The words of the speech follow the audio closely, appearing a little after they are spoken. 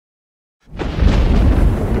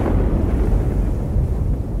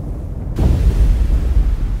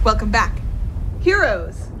Welcome back,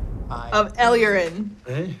 heroes of Elurinn.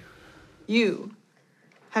 Hey. You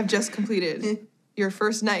have just completed your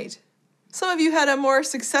first night. Some of you had a more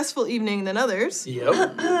successful evening than others. Yep.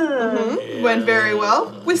 Yeah. Went very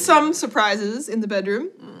well, with some surprises in the bedroom.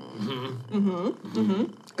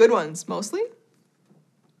 Good ones, mostly.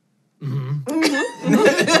 Mixed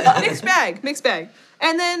bag, mixed bag.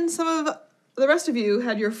 And then some of the rest of you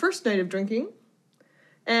had your first night of drinking,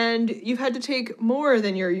 and you've had to take more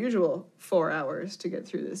than your usual 4 hours to get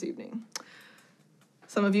through this evening.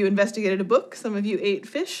 Some of you investigated a book, some of you ate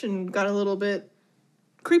fish and got a little bit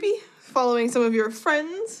creepy, following some of your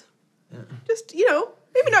friends. Yeah. Just,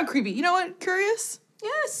 maybe not creepy. You know what? Curious?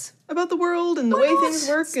 Yes. About the world and the way things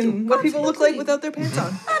work and what people look like without their pants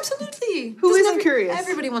on. Absolutely. Who isn't curious?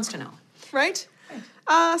 Everybody wants to know. Right?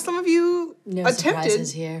 Some of you No attempted.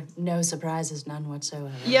 surprises here. No surprises, none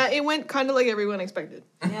whatsoever. Yeah, it went kind of like everyone expected.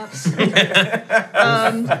 Yep.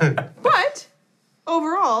 But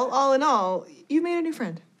overall, all in all, you made a new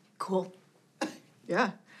friend. Cool.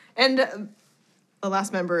 Yeah. And the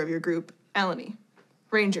last member of your group, Alain,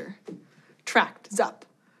 Ranger, tracked Zup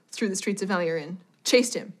through the streets of Elurinn,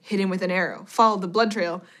 chased him, hit him with an arrow, followed the blood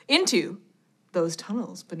trail into those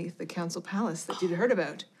tunnels beneath the council palace that you'd heard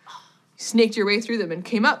about. You snaked your way through them and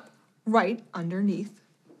came up right underneath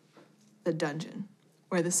the dungeon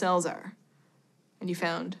where the cells are. And you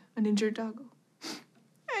found an injured doggo.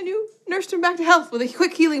 And you nursed him back to health with a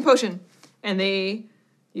quick healing potion. And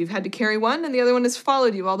you've had to carry one, and the other one has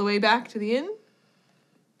followed you all the way back to the inn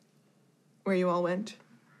where you all went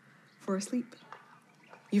for a sleep.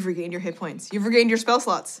 You've regained your hit points. You've regained your spell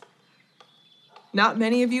slots. Not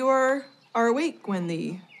many of you are awake when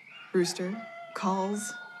the rooster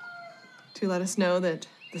calls to let us know that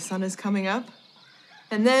the sun is coming up.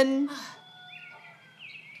 And then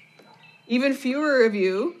even fewer of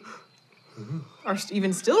you are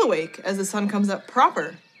even still awake as the sun comes up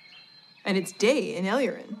proper. And it's day in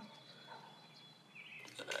Elurinn.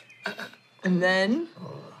 And then...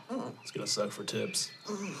 It's gonna suck for Tips.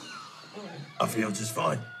 I feel just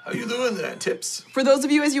fine. How you doing there, Tips? For those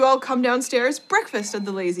of you, as you all come downstairs, breakfast at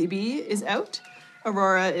the Lazy Bee is out.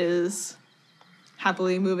 Aurora is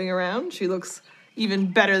happily moving around. She looks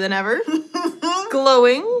even better than ever.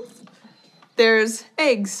 Glowing. There's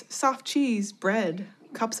eggs, soft cheese, bread,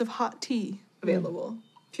 cups of hot tea available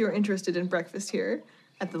if you're interested in breakfast here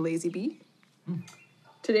at the Lazy Bee.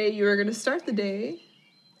 Today you are going to start the day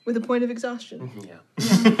with a point of exhaustion. Yeah.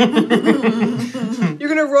 You're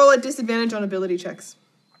going to roll at disadvantage on ability checks.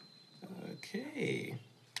 Okay.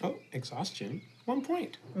 Oh, exhaustion. 1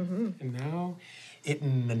 point. And now, it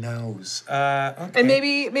in the nose. Okay. And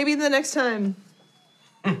maybe the next time,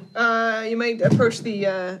 you might approach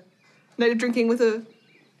the night of drinking with a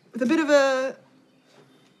bit of a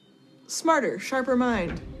smarter, sharper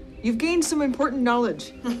mind. You've gained some important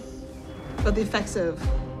knowledge about the effects of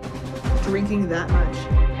drinking that much.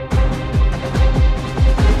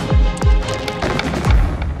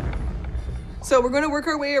 So we're going to work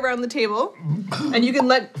our way around the table, and you can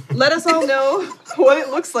let us all know what it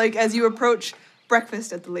looks like as you approach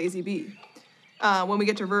breakfast at the Lazy Bee. When we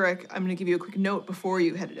get to Rurik, I'm going to give you a quick note before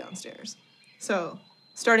you head downstairs. So,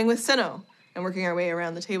 starting with Senno and working our way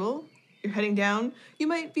around the table, you're heading down. You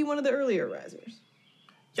might be one of the earlier risers.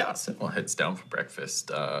 Yeah, Sentinel heads down for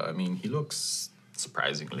breakfast. He looks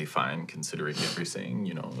surprisingly fine considering everything.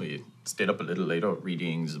 He stayed up a little later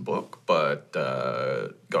reading his book, but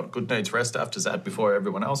got a good night's rest after that before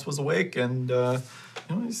everyone else was awake. And,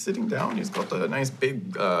 he's sitting down. He's got a nice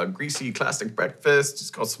big greasy classic breakfast.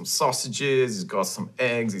 He's got some sausages. He's got some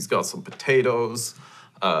eggs. He's got some potatoes,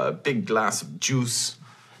 a big glass of juice,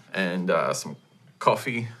 and some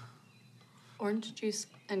coffee. Orange juice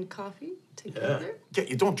and coffee together? Yeah,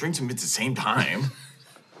 you don't drink them at the same time.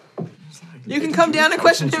 You can come down and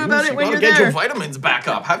question him about it when you're there. You gotta there. get your vitamins back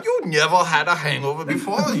up. Have you never had a hangover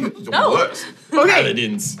before? You're the No. worst. Okay.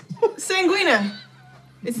 Paladins. Sanguina,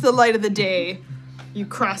 it's the light of the day. You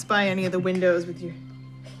cross by any of the windows with your...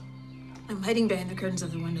 I'm hiding behind the curtains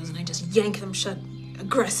of the windows and I just yank them shut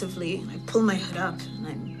aggressively. And I pull my hood up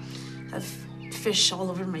and I have fish all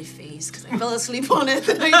over my face because I fell asleep on it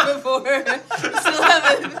the night before. I still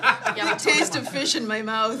have a taste of fish in my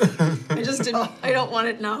mouth. I don't want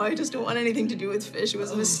it now. I just don't want anything to do with fish. It was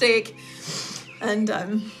a mistake. And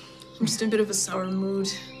I'm just in a bit of a sour mood.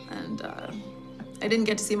 And I didn't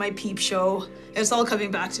get to see my peep show. It's all coming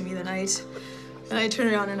back to me the night. And I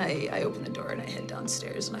turn around and I open the door and I head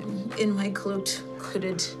downstairs and I'm in my cloaked,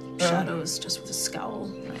 hooded shadows just with a scowl.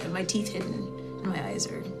 And I have my teeth hidden and my eyes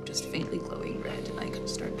are just faintly glowing red. And I kind of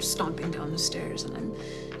start stomping down the stairs and I'm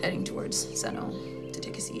heading towards Senno to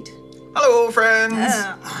take a seat. Hello, friends.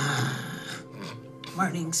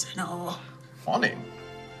 Morning, Sano. Morning.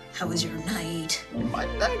 How was your night? My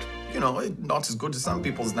night, not as good as some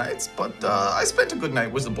people's nights, but I spent a good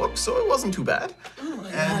night with the book, so it wasn't too bad. Oh,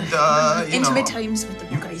 And, intimate times with the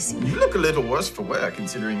book, I see. You look a little worse for wear,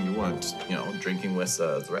 considering you weren't, drinking with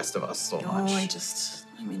the rest of us so much.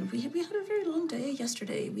 We had a very long day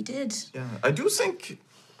yesterday. We did. Yeah, I do think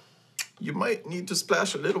you might need to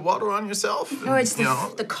splash a little water on yourself. Oh, it's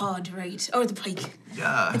the cod, right? Or the pike.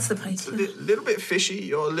 Yeah. It's the pike. It's a little bit fishy.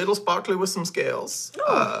 You're a little sparkly with some scales.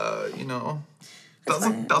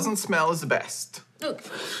 Doesn't smell as the best. Oh,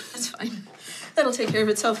 that's fine. That'll take care of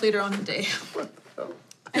itself later on in the day.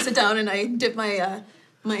 I sit down and I dip my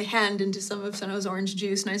my hand into some of Sano's orange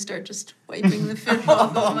juice and I start just wiping the fish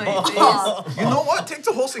off of my face. You know what? Take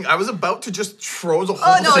the whole thing. I was about to just throw the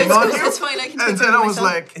whole thing on you. It's fine. I can take And care then of I was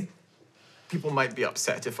myself. like, people might be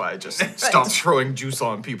upset if I just stop throwing juice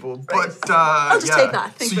on people. But I'll just take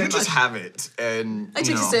that. Thank so you you very just much. have it, and I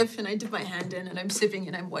take a sip and I dip my hand in and I'm sipping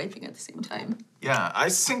and I'm wiping at the same time. Yeah, I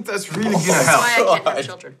think that's really gonna That's help. why I can't have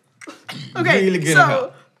children. Okay, Really gonna so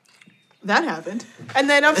help. that happened. And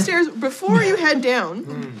then upstairs, before you head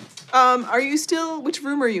down, are you still, which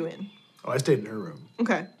room are you in? Oh, I stayed in her room.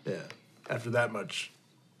 Okay, Yeah. After that much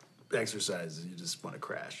exercise, you just want to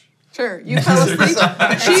crash. sure. You fell asleep.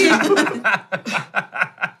 She,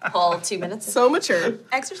 All 2 minutes. so mature.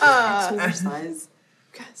 Exercise.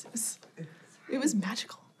 Guys, it was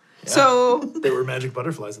magical. So, There were magic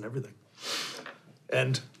butterflies and everything.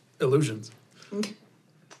 And illusions.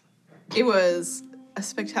 it was a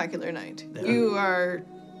spectacular night.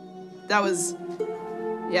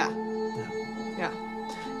 Yeah. Yeah.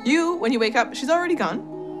 You, when you wake up, she's already gone.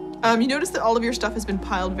 You notice that all of your stuff has been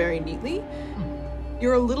piled very neatly.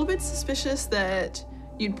 You're a little bit suspicious that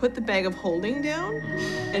you'd put the bag of holding down,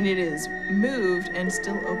 and it is moved and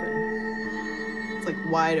still open. It's like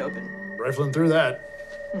wide open. Rifling through that.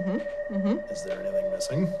 Is there anything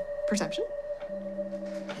missing? Perception?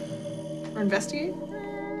 Or investigate?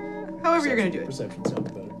 However you're gonna do it. Perception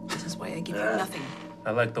sounds better. This is why I give you nothing.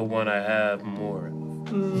 I like the one I have more of.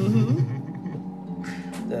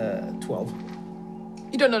 12.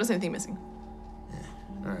 You don't notice anything missing.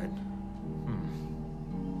 All right.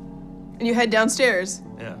 And you head downstairs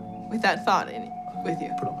Yeah. with that thought with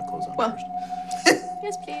you. Put all my clothes on Well, first.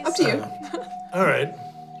 Yes, please. up to you. All right.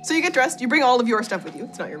 So you get dressed, you bring all of your stuff with you.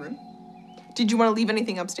 It's not your room. Did you want to leave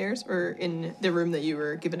anything upstairs or in the room that you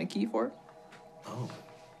were given a key for? Oh.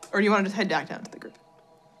 Or do you want to just head back down to the group?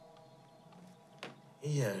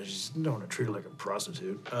 Yeah, I just don't want to treat her like a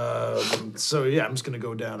prostitute. So yeah, I'm just gonna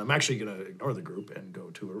go down. I'm actually gonna ignore the group and go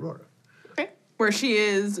to Aurora. Okay. Where she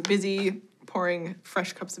is busy pouring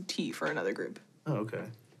fresh cups of tea for another group. Oh, okay.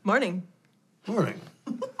 Morning. Morning.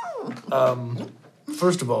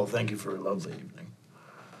 First of all, thank you for a lovely evening.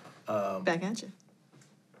 Back at you.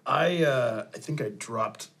 I think I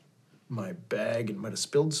dropped my bag and might have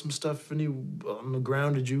spilled some stuff on the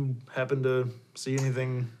ground. Did you happen to see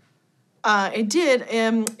anything? It did.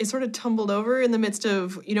 It sort of tumbled over in the midst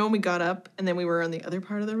of, when we got up and then we were on the other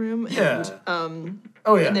part of the room. Yeah. And,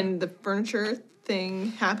 Oh yeah. and then the furniture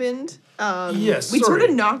thing happened. Yes. We sort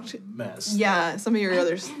of knocked, mess. yeah, some of your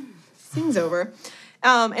other things over.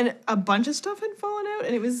 And a bunch of stuff had fallen out,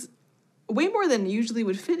 and it was way more than usually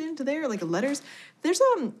would fit into there, like letters. There's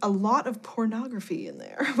a lot of pornography in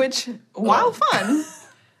there, which, while fun,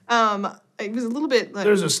 it was a little bit like...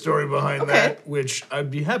 There's a story behind Okay. that, which I'd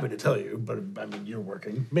be happy to tell you, but I mean, you're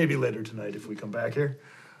working. Maybe later tonight if we come back here.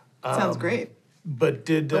 Sounds great. But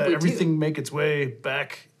did Hope we do. everything make its way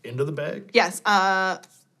back into the bag? Yes, my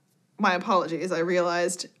apologies. I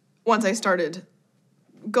realized once I started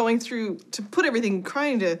going through to put everything,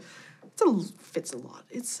 fits a lot.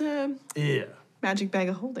 It's a Yeah. magic bag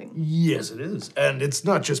of holding. Yes, it is. And it's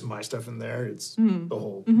not just my stuff in there, it's the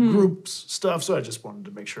whole group's stuff. So I just wanted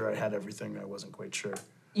to make sure I had everything. I wasn't quite sure.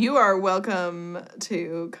 You are welcome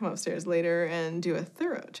to come upstairs later and do a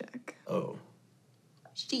thorough check. Oh.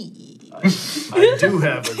 Gee. I do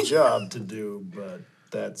have a job to do, but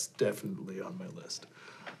that's definitely on my list.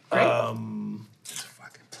 Great.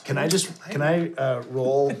 Can I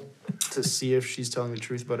roll to see if she's telling the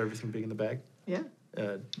truth about everything being in the bag? Yeah.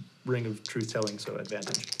 Ring of truth telling, so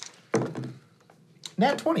advantage.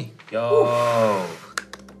 Nat 20. Yo.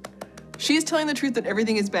 She's telling the truth that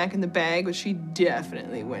everything is back in the bag, but she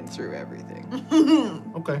definitely went through everything.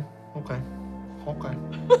 Okay.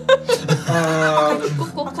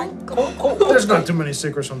 There's not too many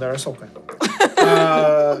secrets on there. It's okay.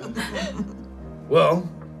 Well,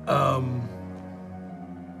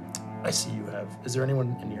 I see you have. Is there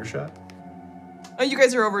anyone in earshot? Oh, you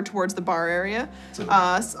guys are over towards the bar area.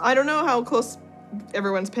 I don't know how close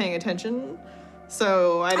everyone's paying attention,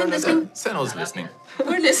 so I don't know. Senno's listening.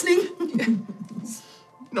 We're listening.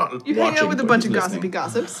 Not You hang watching, out with a but bunch of listening. gossipy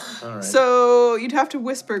gossips. All right. So you'd have to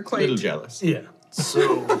whisper A quite. little jealous. Yeah.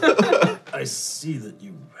 So I see that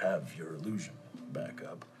you have your illusion back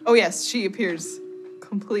up. Oh yes, she appears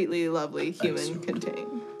completely lovely, human Excellent.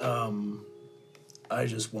 contained. I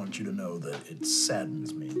just want you to know that it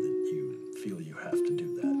saddens me that you feel you have to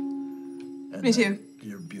do that. And Me too. that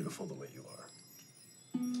you're beautiful the way you are.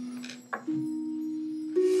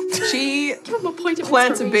 She Give him a point of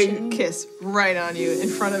plants a inspiration. big kiss right on you in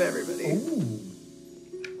front of everybody.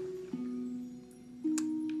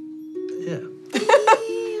 Yeah.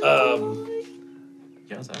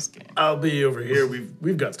 Yes, that's game. I'll be over here.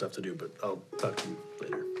 We've got stuff to do, but I'll talk to you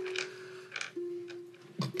later.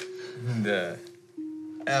 And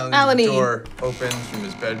Alan's Alany. door opens from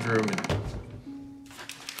his bedroom and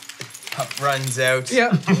Pup runs out.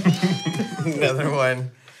 Yeah. Another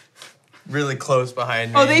one really close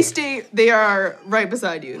behind me. Oh, they are right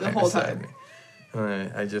beside you the Right whole beside time.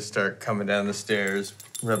 me. I just start coming down the stairs,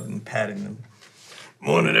 rubbing, patting them.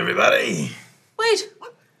 Morning, everybody. Wait.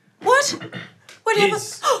 What? What do you have?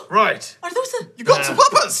 Yes. Right. Are those the? You got some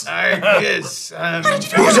puppers! Yes.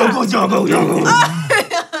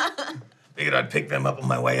 Figured I'd pick them up on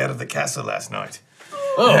my way out of the castle last night.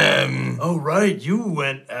 Oh, right. You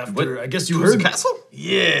went after. I guess you Who's heard. the castle?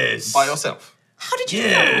 Yes. By yourself. How did you know?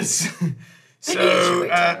 Yes. So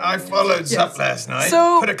I followed Zup last night.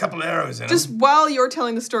 So- put a couple arrows in Just him. while you're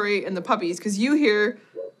telling the story and the puppies, because you hear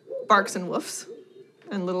barks and woofs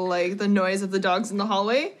and little like the noise of the dogs in the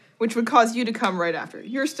hallway, which would cause you to come right after.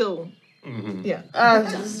 You're still, yeah.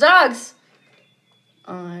 There's dogs.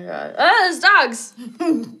 Oh my god. There's dogs.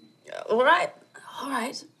 All right.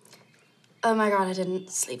 Oh my god, I didn't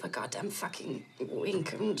sleep a goddamn fucking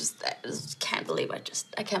wink. I just can't believe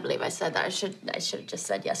I can't believe I said that. I should have just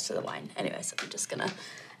said yes to the wine. Anyways, I'm just gonna,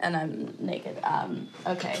 and I'm naked.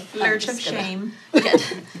 Okay. I'm Lurch just of gonna shame.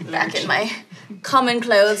 Get back in my common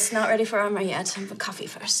clothes. Not ready for armor yet. Have a coffee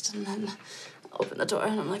first, and then open the door.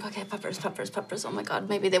 And I'm like, okay, puppers. Oh my god,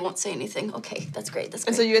 maybe they won't say anything. Okay, that's great.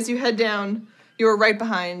 And so as you head down, you are right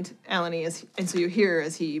behind Alany, and so you hear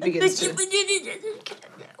as he begins to.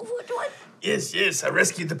 What? Yes, I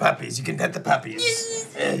rescued the puppies. You can pet the puppies.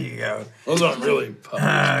 There you go. Those aren't really puppies.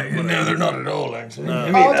 No, they're not at all, actually. I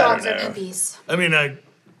mean, All I dogs don't are know. puppies. I mean, I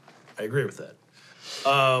agree with that.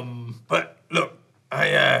 But look,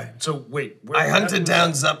 So wait. I hunted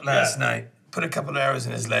down Zup last night, put a couple arrows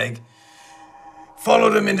in his leg,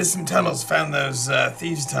 followed him into some tunnels, found those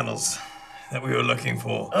thieves' tunnels that we were looking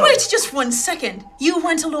for. Wait just 1 second. You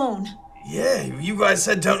went alone. Yeah, you guys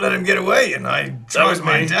said don't let him get away, and I tried was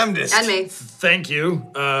my me. damnedest. And me. Thank you.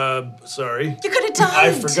 Sorry. You could have died.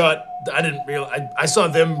 I forgot. I didn't realize. I saw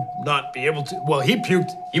them not be able to. Well, he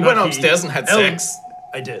puked. He not went upstairs and had sex.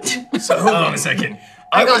 I did. So hold on a second.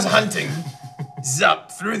 I was hunting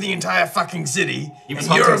Zup through the entire fucking city. He was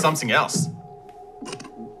and you're hunting a- something else.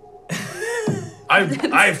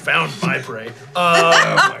 I found my prey. Oh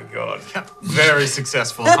my god. Very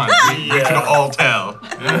successful hunt. We can all tell.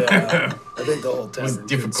 Yeah, I think the whole tavern.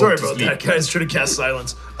 difficult Sorry to about sleep. that, guys. Should have cast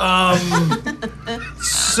silence.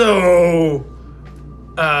 So,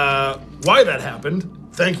 why that happened?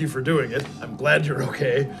 Thank you for doing it. I'm glad you're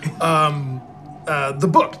okay. The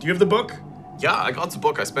book. Do you have the book? Yeah, I got the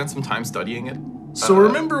book. I spent some time studying it. So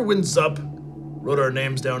remember when Zup wrote our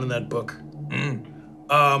names down in that book?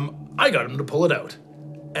 I got him to pull it out,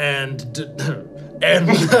 and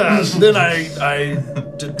then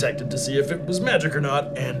I detected to see if it was magic or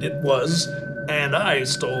not, and it was, and I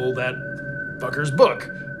stole that fucker's book,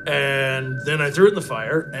 and then I threw it in the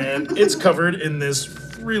fire, and it's covered in this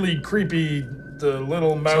really creepy, the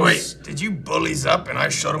little mouse. So wait, did you bully Zup and I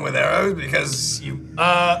shot him with arrows because you...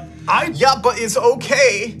 Yeah, but it's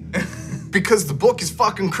okay. Because the book is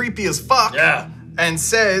fucking creepy as fuck. Yeah. And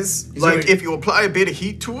says, like, like- if you apply a bit of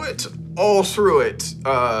heat to it, all through it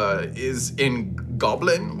is in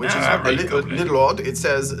Goblin, which is I read a Goblin. little odd. It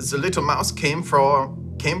says, the little mouse came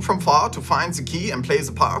from far to find the key and plays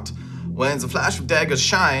a part. When the flash of daggers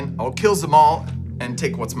shine, I'll kill them all and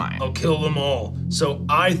take what's mine. I'll kill them all. So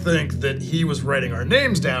I think that he was writing our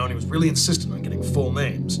names down. He was really insistent on getting full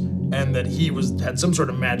names, and that he had some sort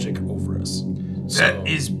of magic over us. That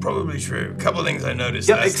is probably true. A couple of things I noticed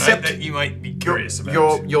Yeah, last except night that you might be curious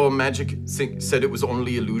about. Your magic said it was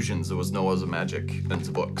only illusions. There was no other magic in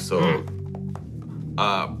the book. So,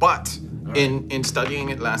 but in studying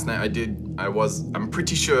it last night, I'm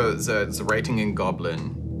pretty sure that the writing in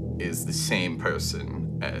Goblin is the same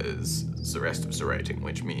person as the rest of the writing,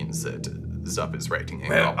 which means that Zup is writing.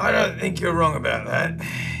 Well, I don't think you're wrong about that.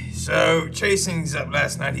 So, chasing Zup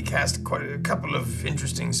last night, he cast quite a couple of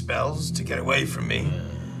interesting spells to get away from me.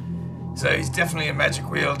 So he's definitely a magic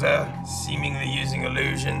wielder, seemingly using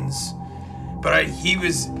illusions. But he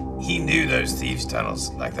knew those thieves'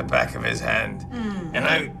 tunnels like the back of his hand. And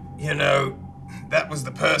that was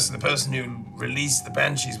the person who released the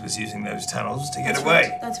banshees was using those tunnels to get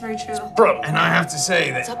away. That's very true. Bro. And I have to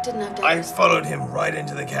say that Zup didn't have I daggers. followed him right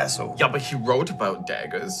into the castle. Yeah, but he wrote about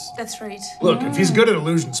daggers. That's right. Look, if he's good at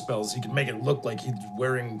illusion spells, he can make it look like he's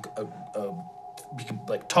wearing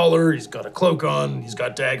like taller, he's got a cloak on, he's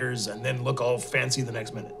got daggers, and then look all fancy the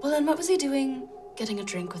next minute. Well, then what was he doing getting a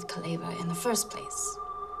drink with Kaleva in the first place?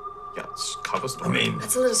 Yeah, it's cover I story. mean,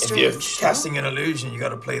 That's a little if you're strange. casting an illusion, you got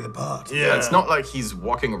to play the part. Yeah, it's not like he's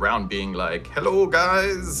walking around being like, hello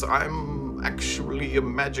guys, I'm actually a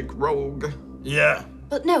magic rogue. Yeah.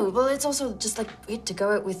 But no, well, it's also just like weird to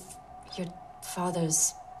go out with your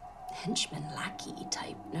father's henchman, lackey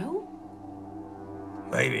type, no?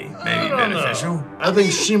 Maybe beneficial. I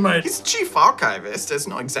think she might. He's chief archivist, it's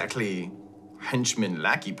not exactly henchman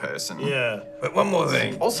lackey person. Yeah. But one more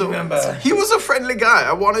thing. Also, remember, he was a friendly guy.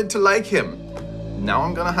 I wanted to like him. Now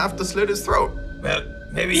I'm gonna have to slit his throat. well,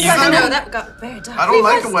 maybe you I can. know that got very dark. I don't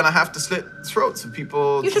like it when I have to slit throats of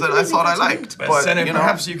people You should that I really thought I go to liked. But, But, Senna, you know,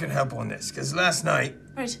 perhaps you can help on this, because last night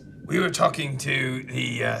Right. we were talking to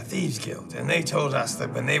the Thieves Guild, and they told us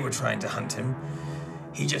that when they were trying to hunt him,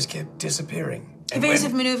 he just kept disappearing. And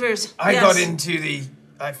Evasive when maneuvers. I yes.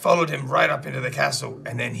 got I followed him right up into the castle,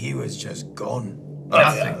 and then he was just gone.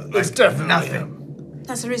 Nothing. It's Like, definitely nothing. him.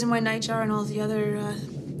 That's the reason why Nightjar and all the other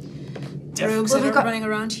Def- rogues Well, that we've are got- running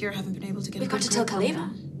around here haven't been able to get We've a got good to tell grip on Kaleva.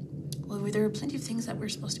 them. Well, there are plenty of things that we're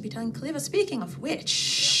supposed to be telling Kaleva. Speaking of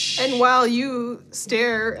which... And while you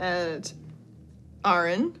stare at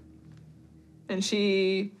Aaron, and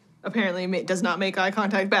she apparently does not make eye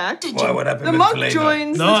contact back, Why, what happened the with monk Kaleva?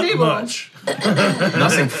 joins Not the table. much.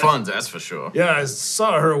 nothing fun, that's for sure. Yeah, I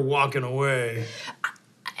saw her walking away.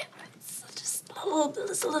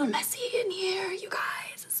 It's a little messy in here, you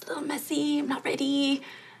guys. It's a little messy. I'm not ready.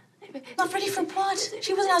 Not ready for what?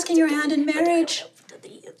 She was asking your hand in marriage.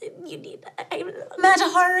 You need. Mata,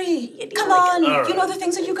 hurry. Come on. All You know right. the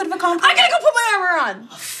things that you could have accomplished. I gotta go put my armor on.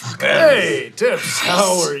 Hey, Tips,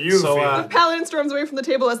 how are you So, feeling? Paladin storms away from the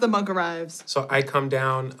table as the monk arrives. So I come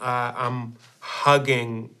down, I'm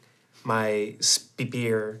hugging my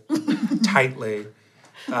spear tightly.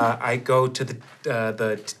 I go to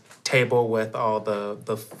the table with all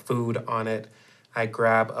the food on it. I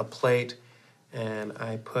grab a plate and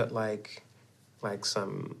I put like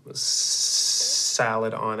some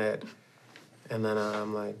salad on it. And then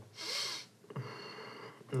I'm like,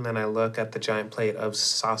 and then I look at the giant plate of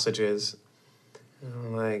sausages. And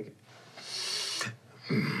I'm like,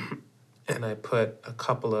 and I put a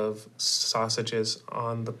couple of sausages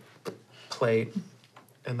on the plate,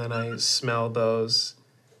 and then I smell those,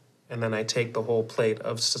 and then I take the whole plate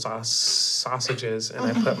of sausages, and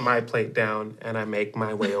I put my plate down, and I make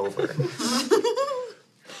my way over.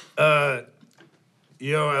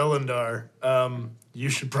 Yo, Elendar, you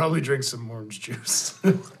should probably drink some orange juice.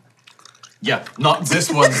 Yeah, not this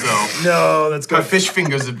one though. No, that's Her good. fish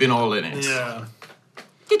fingers have been all in it. Yeah.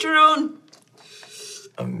 Get your own.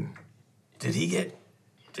 Did he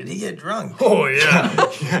get drunk? Oh,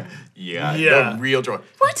 yeah. Yeah, Yeah. the real joy.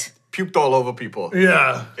 What? Puked all over people.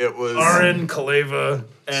 Yeah. It was Aaron, Kaleva,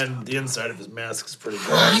 and the inside of his mask is pretty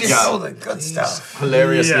good. Yeah, all the good stuff.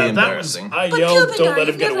 hilariously Yeah, that was. embarrassing. I But yelled, Cupid, "Don't let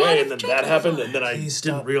you've him get never had away!" a And then drink that happened, before. and then I Please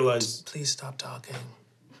didn't stop. realize. Please stop talking.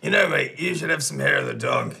 You know, mate, you should have some hair of the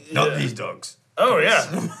dog, not Yeah. these dogs. Oh yeah.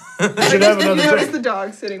 You should have You another notice drink. the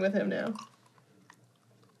dog sitting with him now.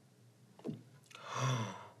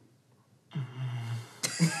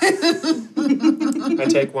 I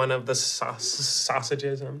take one of the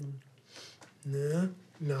sausages and no.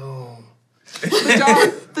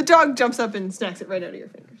 The dog jumps up and snacks it right out of your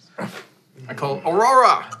fingers. I call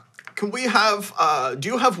Aurora. Can we have? Do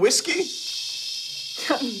you have whiskey?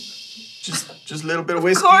 just a little bit of Of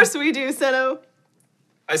whiskey. course we do, Seno.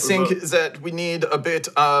 I think that we need a bit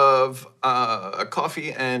of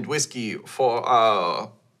coffee and whiskey for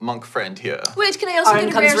our monk friend here. Wait, can I also Aaron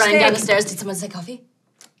get a comes rare running down the steak? stairs. Did someone say coffee?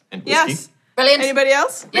 And whiskey. Yes. Brilliant. Anybody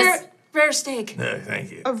else? Yes. Rare steak. No,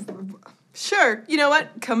 thank you. Sure. You know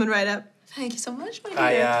what? Coming right up. Thank you so much, my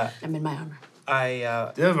dear. I'm in my armor.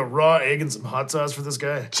 Do you have a raw egg and some hot sauce for this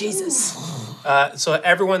guy? Jesus. So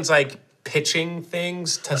everyone's like pitching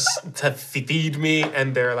things to feed me,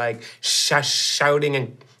 and they're like shouting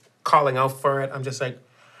and calling out for it. I'm just like,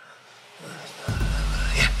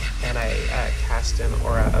 and I cast an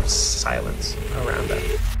aura of silence around them.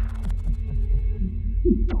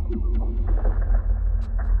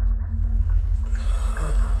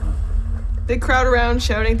 They crowd around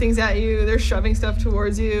shouting things at you. They're shoving stuff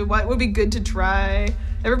towards you. What would be good to try?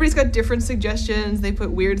 Everybody's got different suggestions. They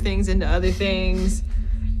put weird things into other things.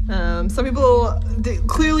 Some people,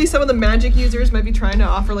 clearly some of the magic users might be trying to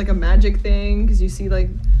offer like a magic thing because you see like,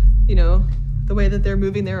 you know, the way that they're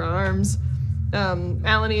moving their arms.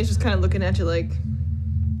 Alain is just kind of looking at you like,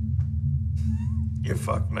 You're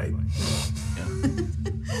fucked, mate.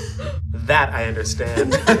 That I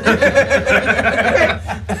understand. okay.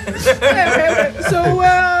 So,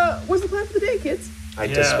 what's the plan for the day, kids? I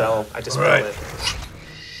dispel Right. it.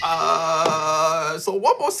 So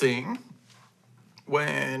one more thing.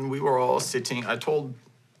 When we were all sitting, I told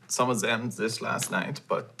some of them this last night,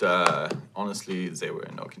 but honestly, they were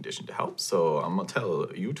in no condition to help. So I'm gonna tell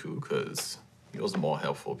you two because you're the more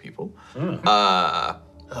helpful people.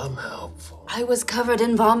 I'm helpful. I was covered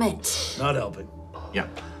in vomit. Not helping. Yeah.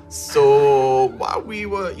 So while we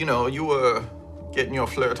were, you were getting your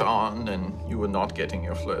flirt on, and you were not getting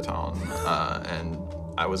your flirt on, and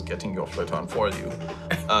I was getting your flirt on for you.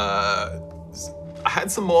 I had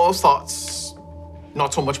some more thoughts.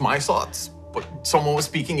 Not so much my thoughts, but someone was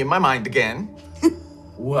speaking in my mind again.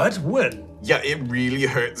 What? When? Yeah, it really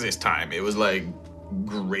hurt this time. It was like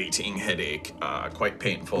grating headache, quite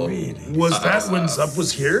painful. Really? Was that when Zup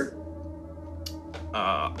was here?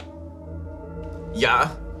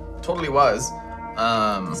 Yeah, totally was.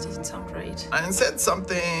 This doesn't sound right. And said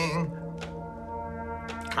something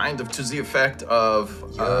kind of to the effect of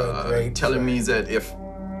You're a great telling me that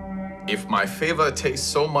if my favor tastes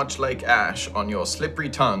so much like ash on your slippery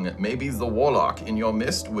tongue, maybe the warlock in your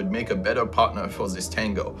midst would make a better partner for this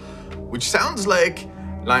tango. Which sounds like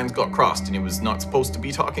lines got crossed and he was not supposed to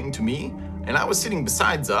be talking to me, and I was sitting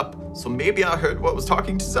beside Zup, so maybe I heard what was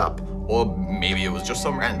talking to Zup, or maybe it was just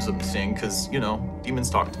some random thing, because, demons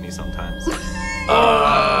talk to me sometimes.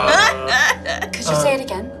 Could you say it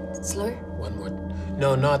again? Slower? One more.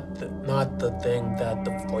 No, not the thing that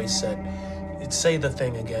the voice said. Say the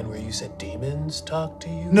thing again where you said demons talk to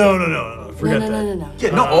you. No. Forget that. No.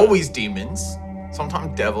 Yeah, not always demons.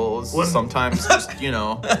 Sometimes devils, sometimes just, Yeah,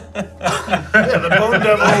 the bone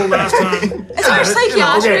devil last time. Is there a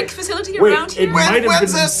psychiatric okay. facility Wait, around here? Might When have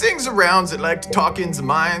been- there's things around that like to talk into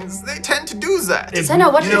minds, they tend to do that. Senna,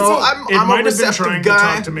 what did it say? I'm It a might have been receptive trying guy,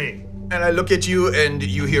 to talk to me. and I look at you, and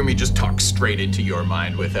you hear me just talk straight into your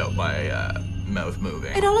mind without my mouth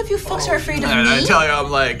moving. And all of you fucks are afraid of And I me? tell you, I'm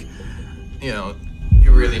like,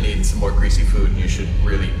 you really need some more greasy food, and you should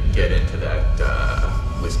really get into that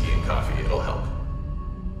whiskey and coffee. It'll help.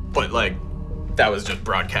 But like, that was just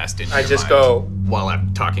broadcast into I your just mind go- while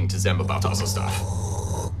I'm talking to them about other stuff.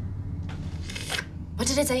 What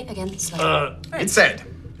did it say again? Slower. It said,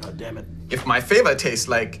 God damn it. if my favor tastes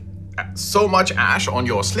like so much ash on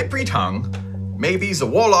your slippery tongue, maybe the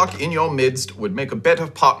warlock in your midst would make a better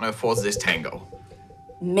partner for this tango.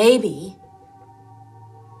 Maybe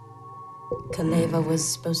Kaleva was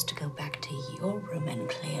supposed to go back to your room and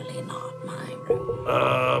clearly not my room.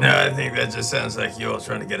 No, I think that just sounds like you're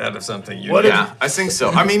trying to get out of something. Yeah, I think so.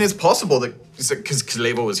 I mean, it's possible that because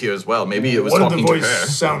Kaleva was here as well. Maybe it was What did talking the to voice her.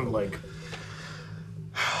 sound like?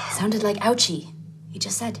 Sounded like ouchie. He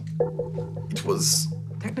just said. It was,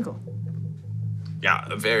 Technical. yeah,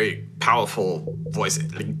 a very powerful voice.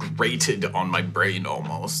 It like, grated on my brain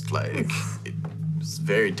almost. Like, it was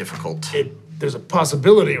very difficult. There's a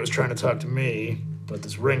possibility it was trying to talk to me, but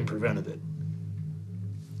this ring prevented it.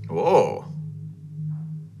 Whoa.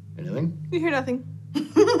 Anything? You hear nothing.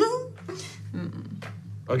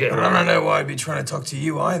 Okay. But I don't know why I'd be trying to talk to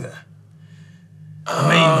you either.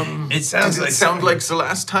 I mean, it sounds Does like it sound like the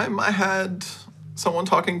last time I had someone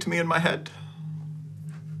talking to me in my head?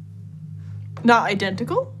 Not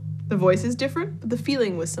identical. The voice is different, but the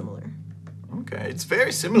feeling was similar. Okay, it's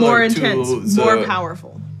very similar More to intense, the, more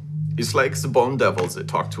powerful. It's like the bone devils that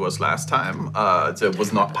talked to us last time. That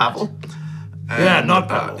was not Pavel. Yeah, not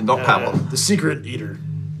Pavel. Not Pavel. The secret eater.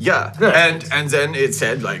 Yeah, and then it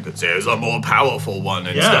said like there's a more powerful one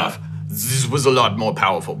and Yeah. stuff. This was a lot more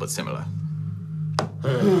powerful, but similar.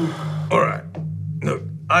 All right. Look,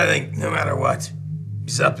 I think no matter what,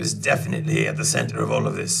 Zup is definitely at the center of all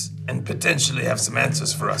of this and potentially have some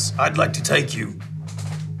answers for us. I'd like to take you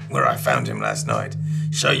where I found him last night,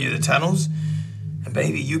 show you the tunnels, and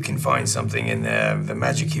maybe you can find something in there, the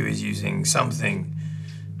magic he was using, something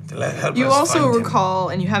to help You us also find him. recall,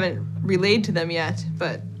 and you haven't relayed to them yet,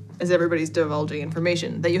 but as everybody's divulging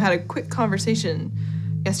information, that you had a quick conversation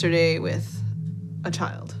yesterday with a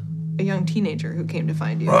child, a young teenager who came to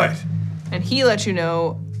find you. Right. And he let you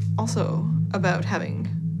know also about having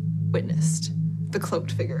witnessed the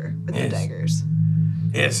cloaked figure with the Yes. daggers.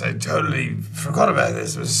 Yes, I totally forgot about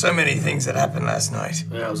this. There was so many things that happened last night.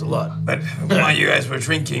 Yeah, it was a lot. But while you guys were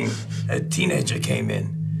drinking, a teenager came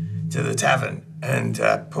in to the tavern and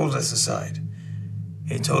pulled us aside.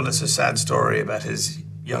 He told us a sad story about his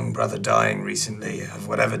young brother dying recently of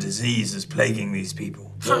whatever disease is plaguing these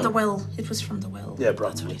people. From the well. It was from the well. Yeah,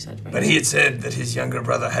 That's what he said. Right? But he had said that his younger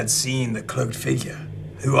brother had seen the cloaked figure,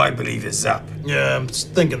 who I believe is Zap. Yeah, I'm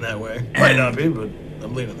thinking that way. Might not be, but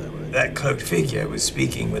I'm leaning that way. That cloaked figure was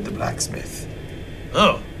speaking with the blacksmith.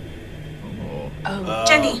 Oh.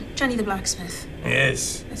 Jenny the blacksmith.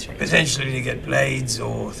 Yes. That's right. Potentially to get blades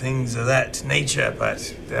or things of that nature,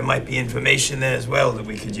 but there might be information there as well that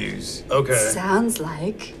we could use. Okay. Sounds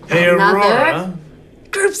like Hey, another Aurora.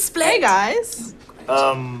 Group split. Hey guys.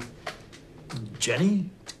 Jenny?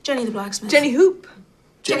 Jenny the blacksmith. Jenny Hoop.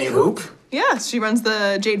 Jenny Hoop? Yeah, she runs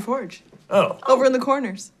the Jade Forge. Oh, Over in the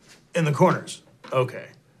corners. in the corners. Okay.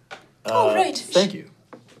 Oh, right. Thank you.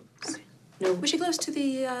 Was she close to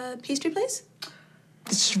the pastry place?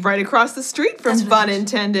 It's right across the street from That's what Bun it is.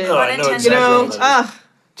 Intended. Oh, I know Unintended. You know, exactly what that is.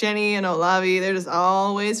 Jenny and Olavi, they're just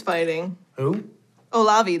always fighting. Who?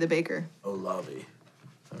 Olavi, the baker. Olavi.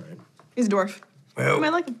 All right. He's a dwarf. You might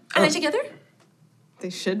Well, like him. Are they together? They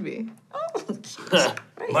should be.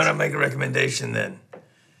 might I make a recommendation then?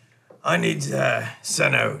 I need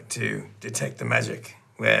Seno to detect the magic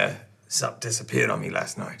where Sup disappeared on me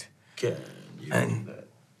last night. Can you And- do that?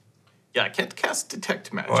 Yeah, I can't cast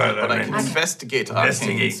detect magic, Well, but I can mean, investigate arcane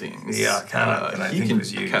investigate things. the arcana that I he think can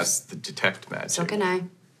was used. cast the detect magic. So can I.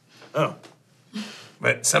 Oh.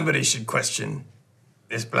 But somebody should question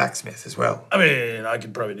this blacksmith as well. I mean, I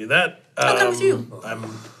could probably do that. I'll come with you. I'm,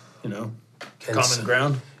 Can common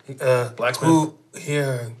ground. Blacksmith. Who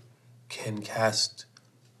here can cast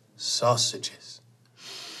sausages?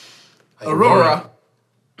 Aurora.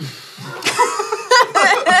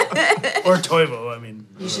 Or Toivo, I mean.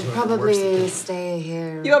 You should whoever works the probably day. stay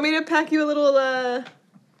here. You want me to pack you a little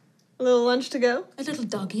lunch to go? A little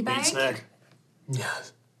doggy Meat bag? snack.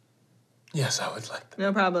 Yes. Yes, I would like that.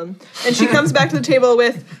 No problem. And she comes back to the table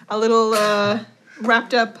with a little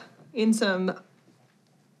wrapped up in some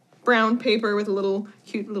brown paper with a little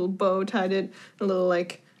cute little bow tied it, a little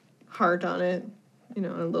like heart on it, and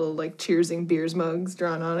a little like cheersing beers mugs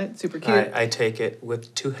drawn on it. Super cute. I take it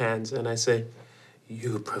with 2 hands and I say,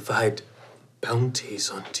 you provide bounties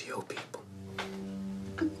unto your people.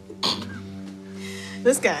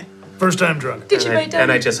 This guy. First time drunk. Did you write down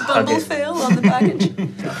and I just hug Bumble it. fail on the package?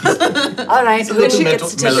 All right, who she gets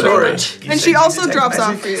to take Sorry. advantage? You And said she you also detect drops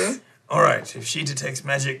magic? off for you. All right, if she detects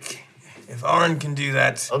magic, if Aaron can do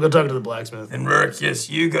that, I'll go talk to the blacksmith. then Rurik, yes,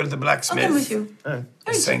 you go to the I'll blacksmith. come with you.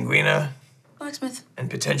 Sanguina, Blacksmith. and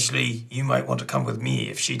potentially you might want to come with me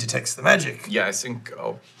if she detects the magic. Yeah, I think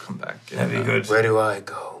I'll come back. and, That'd be good. Where do I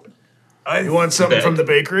go? You want something Bag. from the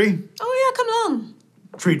bakery? Oh, yeah, come along.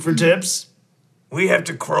 Treat for tips? We have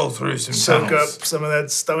to crawl through some Soak up tunnels. some of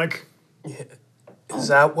that stomach? Is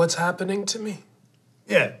that what's happening to me?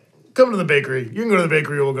 Yeah. Come to the bakery. You can go to the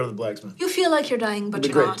bakery or we'll go to the blacksmith. You feel like you're dying, but Be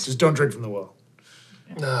you're great. not. Just don't drink from the well.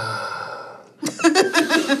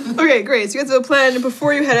 Okay, great. So you guys have a plan.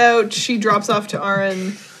 Before you head out, she drops off to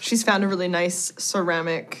Aaron. She's found a really nice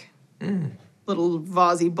ceramic little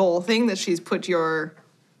vasey bowl thing that she's put your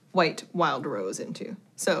white wild rose into.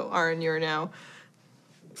 So, Aaron, you're now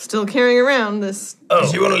still carrying around this. Oh,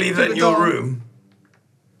 Do you want to leave that in your doll. room?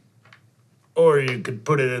 or you could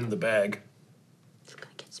put it in the bag. It's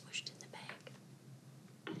gonna get smushed in the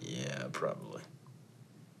bag. Yeah, probably.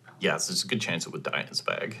 Yeah, so there's a good chance it would die in his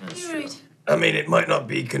bag. You're right. I mean, it might not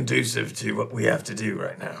be conducive to what we have to do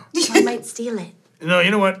right now. I might steal it. No,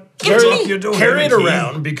 you know what? Give it to me. Your door, Carry it Mickey.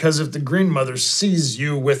 around, because if the Green Mother sees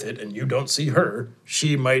you with it and you don't see her,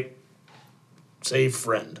 she might say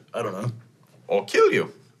friend. I don't know. Or kill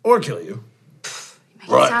you. Or kill you. Make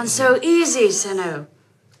Right. it sound so easy, Seno.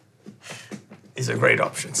 These are great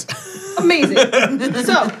options. Amazing.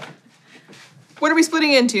 So, what are we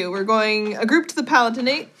splitting into? We're going a group to the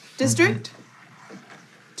Palatinate District,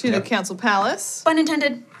 to the Council Palace. Pun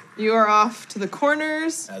intended. You are off to the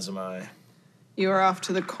corners. As am I. You are off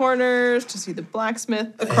to the corners to see the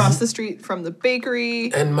blacksmith across the street from the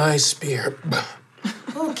bakery. And my spear.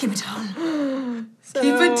 Oh, keep it down. So,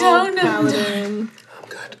 Keep it down. Paladin. I'm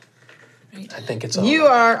good. I think it's all You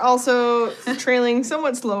are also trailing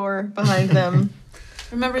somewhat slower behind them.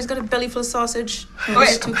 Remember, he's got a belly full of sausage.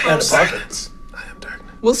 Okay. Too And close. pockets. I am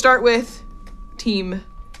darkness. We'll start with Team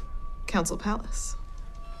Council Palace.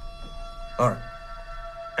 All right.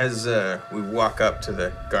 As we walk up to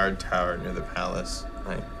the guard tower near the palace,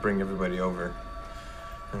 I bring everybody over.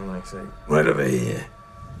 And I say, Right over here.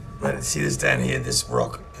 Right, see this down here, this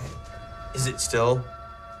rock. is it still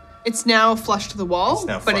It's now flush to the wall, It's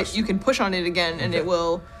now but flush. you can push on it again and it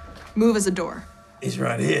will move as a door. He's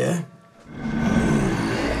right here.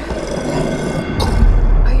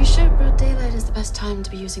 Are you sure broad daylight is the best time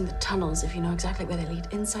to be using the tunnels if you know exactly where they lead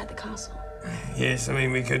inside the castle? Yes, I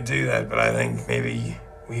mean, we could do that, but I think maybe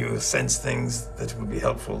we will sense things that will be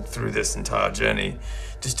helpful through this entire journey,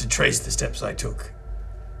 just to trace the steps I took.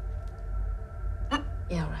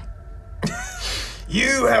 Yeah, right.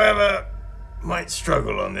 You, however, might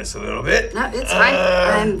struggle on this a little bit. No, it's fine.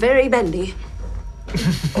 I'm very bendy.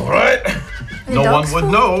 All right. No one would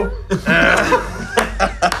know.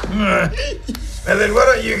 And then why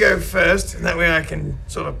don't you go first, and that way I can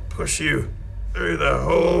sort of push you through the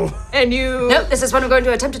hole. And you... No, this is what I'm going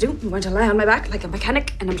to attempt to do. I'm going to lie on my back like a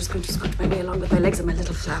mechanic, and I'm just going to squint my way along with my legs and my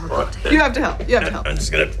little flower pot. You have to help. You have to help. I'm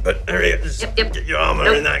just gonna put, there you go, just Yep. get your arm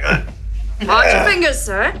around that guy. Watch your fingers,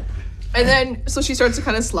 sir. And then, so she starts to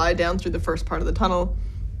kind of slide down through the first part of the tunnel.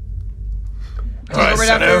 All right, Right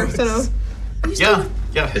Sano. after Sano.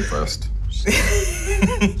 Yeah, hit first.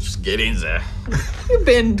 Just get in there. You've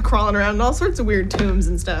been crawling around in all sorts of weird tombs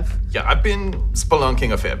and stuff. Yeah, I've been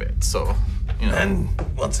spelunking a fair bit, so, you know. And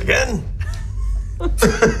once again,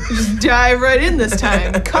 Just dive right in this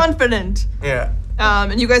time, confident. yeah.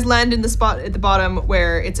 And you guys land in the spot at the bottom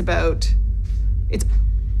where it's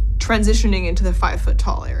transitioning into the 5 foot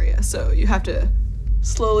tall area. So you have to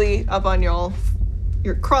slowly up on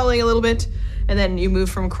you're crawling a little bit, and then you move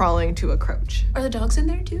from crawling to a crouch. Are the dogs in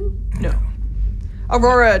there too? No.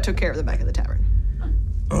 Aurora took care of the back of the tavern.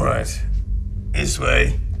 All right, this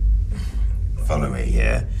way. Follow me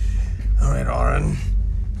here. All right, Oren.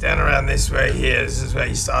 Down around this way here. This is where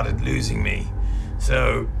you started losing me.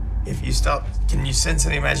 So, if you start, can you sense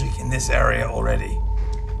any magic in this area already?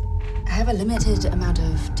 I have a limited amount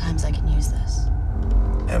of times I can use this.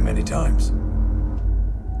 How many times?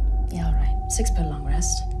 Yeah, all right. 6 per long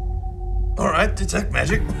rest. All right, detect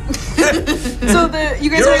magic. So you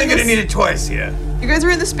guys You're are only in gonna this, need it twice here. you guys are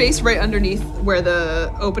in the space right underneath where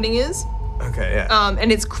the opening is. Okay, yeah.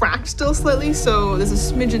 And it's cracked still slightly, so there's a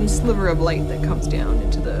smidgen sliver of light that comes down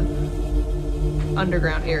into the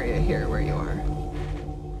underground area here where you are.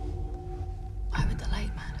 Why would the light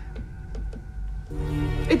matter?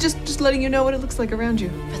 It just letting you know what it looks like around you.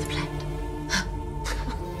 For the plant.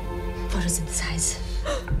 Photosynthesize.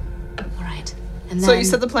 All right. And then, So you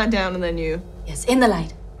set the plant down and then you... yes, in the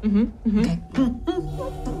light. Okay.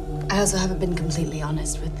 I also haven't been completely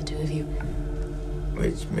honest with the two of you.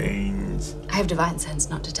 Which means, I have divine sense,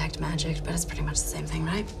 not detect magic, but it's pretty much the same thing,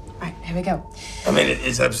 right? Right, here we go. I mean, it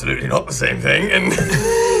is absolutely not the same thing, and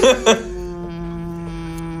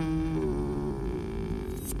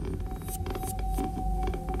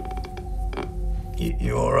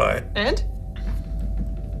you all right? And?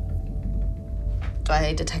 Do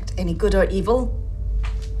I detect any good or evil?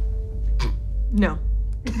 No.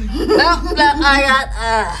 No,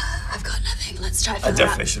 I've got nothing. Let's try for I that.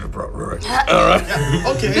 definitely should have brought Rurik. All right.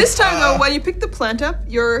 Okay. This time, though, when you pick the plant up,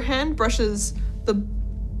 your hand brushes the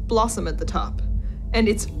blossom at the top, and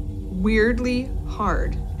it's weirdly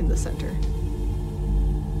hard in the center.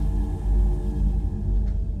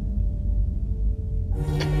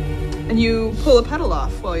 And you pull a petal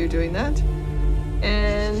off while you're doing that,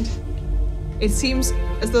 and it seems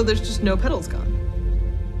as though there's just no petals gone.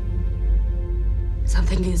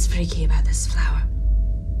 Something is freaky about this flower.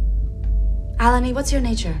 Alani, what's your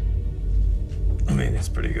nature? I mean, it's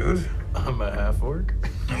pretty good. I'm a half orc.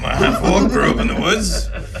 I'm a half orc, grew up in the woods.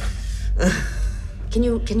 Can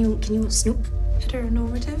you snoop?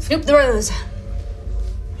 Heteronormative? Snoop the rose.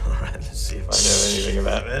 All right, let's see if I know anything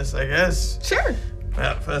about this, I guess. Sure.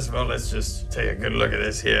 Well, first of all, let's just take a good look at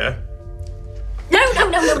this here. No.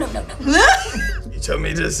 You told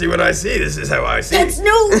me to see what I see. This is how I see. That's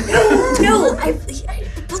no. I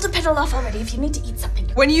pulled the petal off already. If you need to eat something.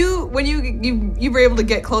 When you were able to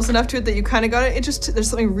get close enough to it that you kind of got it, it just there's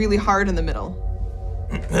something really hard in the middle.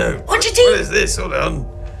 No. Watch your What teeth. is this? Hold on.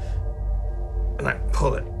 And I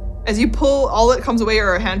pull it. As you pull, all that comes away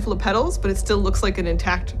are a handful of petals, but it still looks like an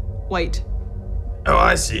intact white. Oh,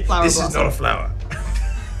 I see. Flower This is blossom. not a flower.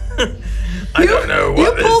 I don't know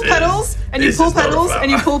what You pull this petals is. and you This pull is not a petals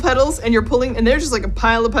and you flower. pull petals and you're pulling and there's just like a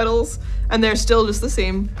pile of petals and they're still just the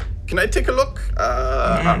same. Can I take a look?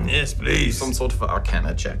 Yes, please. Some sort of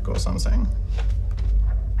arcana check or something.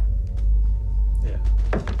 Yeah.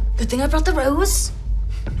 Good thing I brought the rose.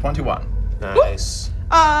 21. Nice.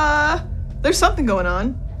 There's something going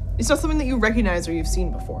on. It's not something that you recognize or you've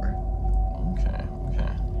seen before. Okay.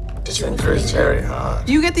 Did you Center is very hard.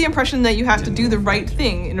 You get the impression that you have to do the right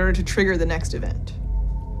thing in order to trigger the next event.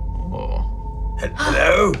 Oh.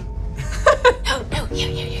 Hello? No.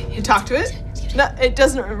 Yeah. You talk to it? No, it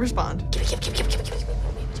doesn't respond.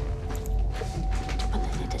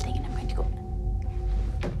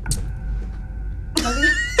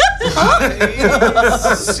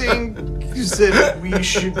 I think that we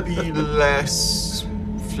should be less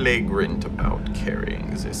flagrant about carrying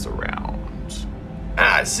this around.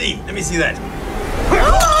 Ah, see. Let me see that.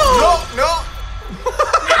 No!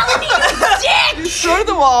 You throw to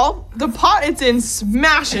the wall, the pot it's in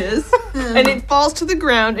smashes, and it falls to the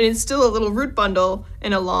ground, and it's still a little root bundle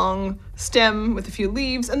and a long stem with a few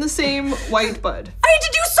leaves and the same white bud. I had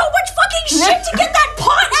to do so much fucking shit to get that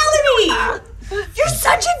pot, Elurinn! You're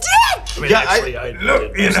such a dick! I mean, actually, I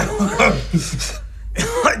Look, you know.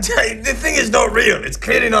 The thing is not real. It's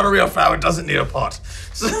clearly not a real flower. It doesn't need a pot.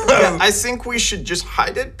 So, I think we should just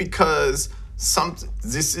hide it because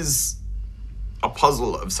this is a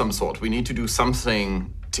puzzle of some sort. We need to do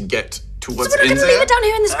something to get to what's So we're in not gonna there. leave it down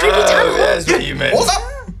here in this creepy tunnel. that's what you meant. Hold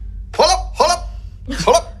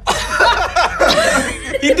up!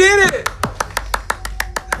 He did it!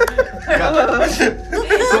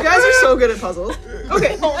 You guys are so good at puzzles.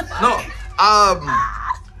 Okay. No.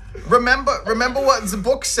 Remember what the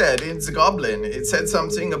book said in the Goblin? It said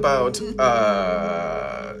something about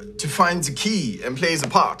to find the key and play the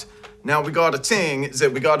part. Now we got a thing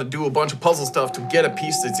that we got to do a bunch of puzzle stuff to get a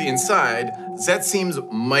piece that's inside. That seems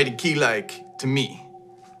mighty key-like to me.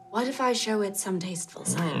 What if I show it some tasteful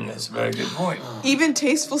side? That's a very good point. Even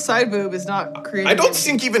tasteful side boob is not creative. I don't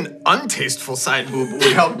think even untasteful side boob would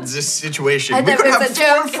help this situation. I We think could it's have a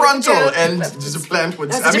joke, full it's a frontal joke. and the plant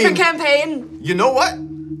would. That's a different campaign. You know what?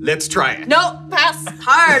 Let's try it. No, pass.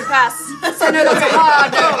 Hard pass. So no, that's a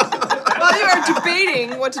hard no. While you are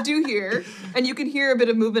debating what to do here, and you can hear a bit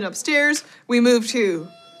of movement upstairs, we move to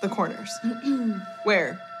the corners.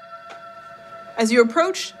 Where? As you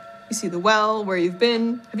approach, you see the well where you've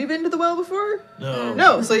been. Have you been to the well before? No.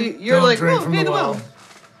 No, so you're Don't like, drink oh, from hey, the the well.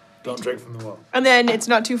 Don't drink from the well. And then it's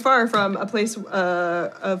not too far from a place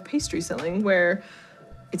of pastry selling where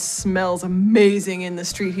it smells amazing in the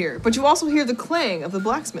street here. But you also hear the clang of the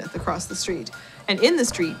blacksmith across the street. And in the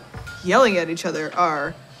street, yelling at each other,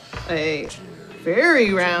 are a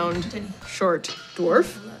very round, short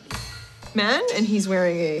dwarf man, and he's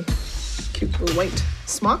wearing a cute little white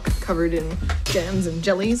smock covered in jams and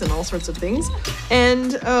jellies and all sorts of things,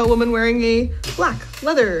 and a woman wearing a black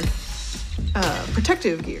leather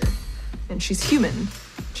protective gear, and she's human.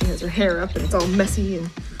 She has her hair up and it's all messy and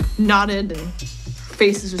knotted, and her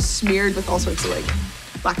face is just smeared with all sorts of like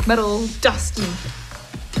black metal dust, and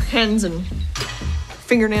her hands and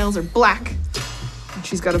fingernails are black, and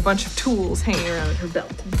she's got a bunch of tools hanging around her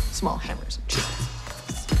belt, and small hammers and chisels.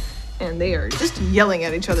 And they are just yelling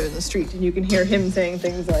at each other in the street, and you can hear him saying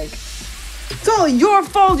things like, "It's all your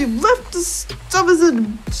fault, you've left the stuff as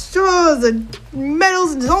the straws and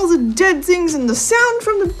metals and all the dead things and the sound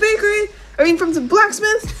from the bakery, from the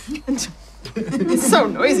blacksmith." And it's so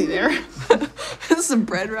noisy there. There's some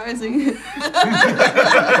bread rising.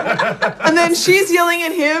 And then she's yelling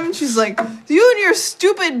at him, she's like, "You and your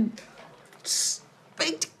stupid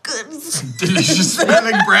baked goods. Delicious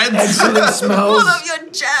smelling bread. Excellent smells. All of your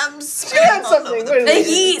jams. She had something. Wait a The minute.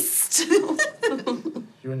 yeast.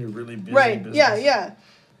 You and your really busy Right, business. yeah.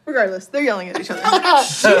 Regardless, they're yelling at each other.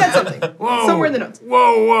 She had something. Whoa. Somewhere in the notes.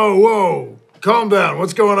 Whoa. Calm down.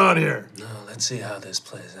 What's going on here? No, let's see how this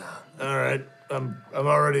plays out. All right. I'm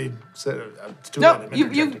already said it's too No, late. I'm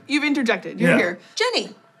interjecting. you've interjected. You're Yeah. here.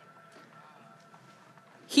 Jenny.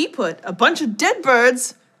 He put a bunch of dead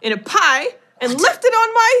birds in a pie and left it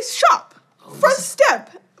on my shop. Front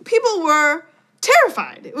step. People were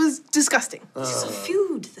terrified. It was disgusting. This is a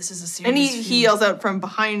feud. This is a serious And feud. he yells out from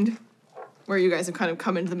behind where you guys have kind of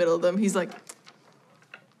come into the middle of them. He's like,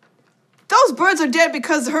 "Those birds are dead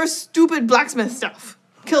because of her stupid blacksmith stuff.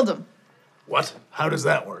 Killed them." What? How does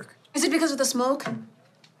that work? Is it because of the smoke?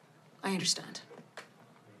 I understand.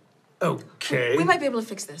 Okay. We might be able to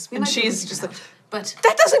fix this. We And might be able she's to just figure like, it out. But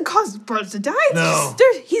 "That doesn't cause birds to die. It's No.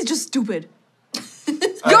 he's just stupid.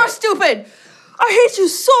 You're stupid. I hate you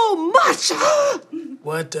so much."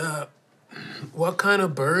 What kind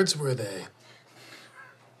of birds were they?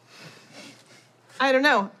 I don't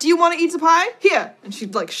know. Do you want to eat the pie? Here. And she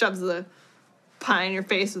like shoves the pie in your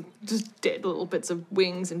face with just dead little bits of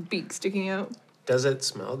wings and beaks sticking out. Does it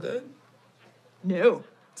smell good? No,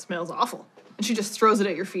 it smells awful. And she just throws it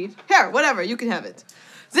at your feet. Here, whatever, you can have it.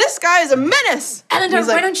 This guy is a menace. And Eleanor, he's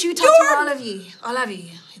why like, don't you talk to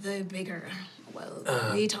Olavi, the baker? Well,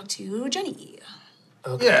 we talk to Jenny.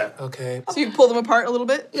 Okay. Yeah. Okay. So you pull them apart a little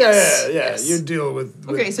bit? Yeah. yes. You deal with.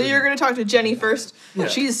 Okay, so you're going to talk to Jenny first. Yeah.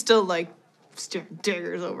 She's still like staring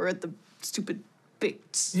daggers over at the stupid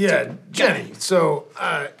Bates. Yeah, Jenny. So,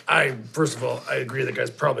 I first of all, I agree that guy's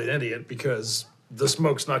probably an idiot because the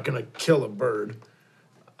smoke's not going to kill a bird.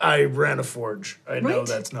 I ran a forge. I know Right.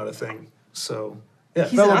 that's not a thing. So, yeah,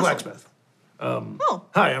 He's fellow an asshole. blacksmith. Oh,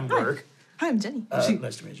 Hi, I'm Burke. hi, I'm Jenny. Nice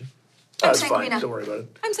to meet you. I'm It's fine. Sanguina. Don't worry about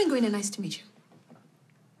it. I'm Sanguina. Nice to meet you.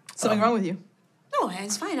 Something wrong with you? No,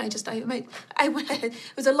 it's fine. It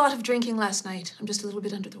was a lot of drinking last night. I'm just a little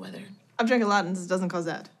bit under the weather. I've drank a lot and it doesn't cause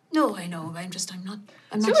that. No, I know. I'm So not.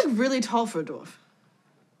 you look really tall for a dwarf.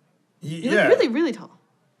 You Yeah. look really, really tall.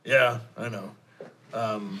 Yeah, I know.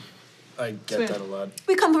 I get Swear. that a lot.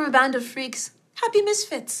 We come from a band of freaks, happy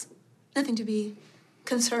misfits. Nothing to be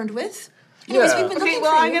concerned with. Anyways, we've been Okay, looking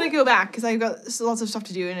well, for I'm you. gonna go back because I've got lots of stuff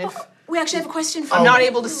to do, and if We actually have a question for I'm you. not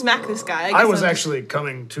able to smack this guy, I guess I was I'm- actually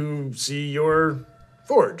coming to see your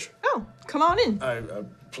forge. Oh, come on in.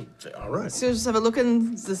 All right. So just have a look,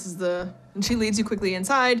 and this is and she leads you quickly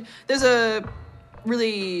inside. There's a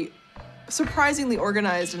really surprisingly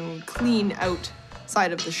organized and clean out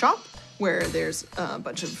side of the shop where there's a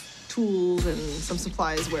bunch of tools and some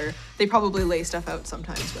supplies where they probably lay stuff out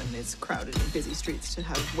sometimes when it's crowded and busy streets to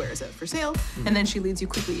have wares out for sale. And then she leads you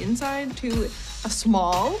quickly inside to a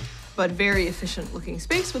small but very efficient looking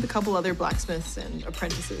space with a couple other blacksmiths and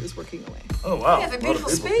apprentices working away. Oh, wow. We have a beautiful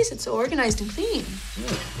space. It's so organized and clean.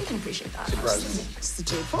 We can appreciate that. It's the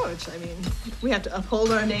Jade Forge. I mean, we have to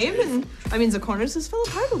uphold our name, and I mean, the corners just fell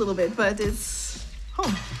apart a little bit, but it's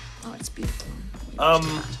home. Oh, it's beautiful.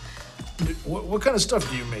 What kind of stuff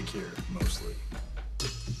do you make here, mostly?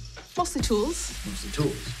 Mostly tools, Mostly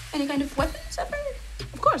tools. Any kind of weapons ever?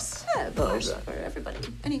 of course. Yeah, of course, for everybody.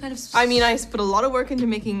 Any kind of. I mean, I put a lot of work into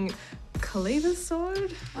making Kaleva's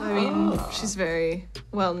sword. I mean, she's very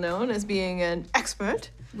well known as being an expert.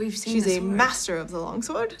 We've seen She's the a sword. master of the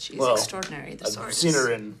longsword. She's Well, extraordinary. The sword. I've seen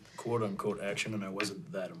her in quote-unquote action, and I wasn't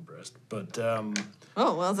that impressed. But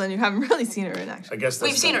Oh, well, then you haven't really seen her in action. I guess that's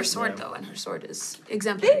We've seen her something, sword yeah. though, and her sword is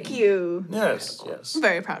exemplary. Thank you. Yes, yes. I'm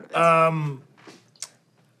very proud of it.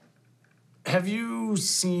 Have you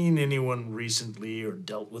seen anyone recently or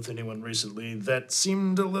dealt with anyone recently that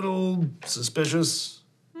seemed a little suspicious?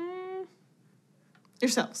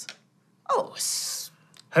 Yourselves. Oh,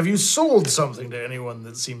 Have you sold something to anyone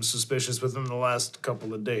that seems suspicious within the last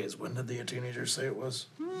couple of days? When did the teenager say it was?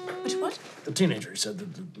 which what? The teenager said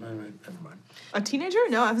that. Never mind. A teenager?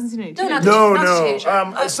 No, I haven't seen any No, teenagers. not No, the no.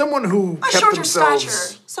 teenager. Someone who A kept shorter themselves.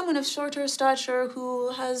 stature. Someone of shorter stature who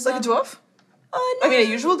has. Like a dwarf? No. I mean, a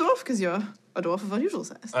usual dwarf, because you're a dwarf of unusual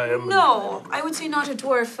size. I am. No, I would say not a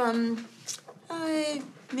dwarf.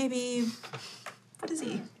 Maybe. What is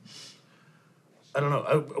he? I don't know.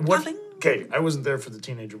 What? Nothing? Okay, I wasn't there for the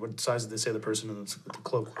teenager. What size did they say the person in the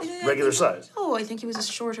cloak was? I Regular think- size. Oh, I think he was a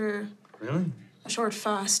shorter, Really?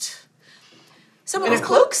 fast. Someone In with a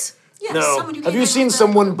cloak? cloaks? Yes. No. Someone who Have came you in seen with a-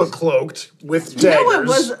 someone becloaked with daggers? You know what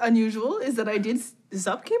was unusual is that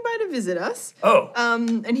Zup came by to visit us. Oh.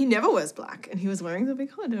 And he never wears black, and he was wearing the big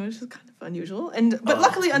hood, which is kind of unusual. But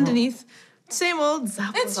luckily underneath, same old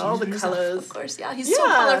Zup with all the colors. Of course, yeah. He's so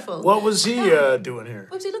Yeah. colorful. What was he doing here?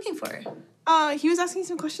 What was he looking for? He was asking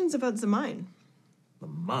some questions about the mine. The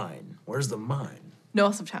mine. Where's the mine?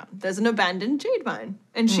 North of town. There's an abandoned jade mine.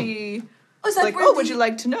 And she Oh, is that like, where oh, would the- you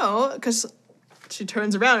like to know? Because she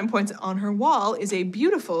turns around and points on her wall is a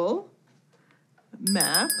beautiful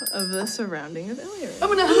map of the surrounding of Elurinn.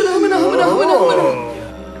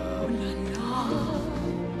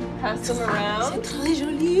 Pass them around. Très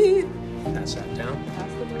joli. Pass that down.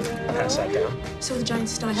 Pass that down. So the giant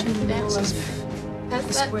statue in the middle of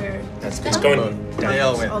the square. It's going down. They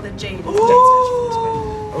all went. All the jade.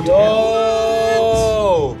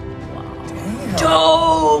 Yo!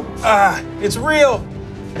 Dope! Ah, it's real!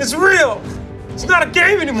 It's real! It's not a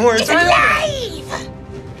game anymore. It's real.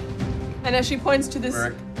 And as she points to this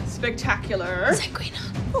Merc. spectacular, Sanguina.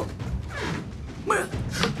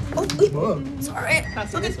 Oh, sorry.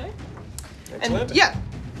 pass it this way. Excellent. And yeah,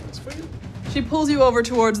 she pulls you over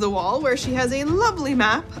towards the wall where she has a lovely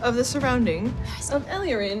map of the surrounding of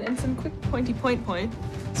Elurinn and some quick pointy point.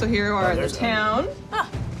 So here are the there's town.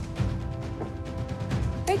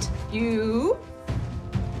 Right. You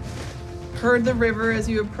heard the river as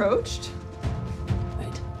you approached.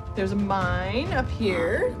 Right. There's a mine up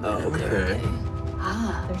here. Okay.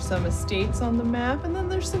 There's some estates on the map, and then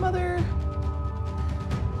there's some other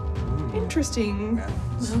interesting.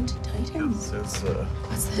 Mount Titans. It's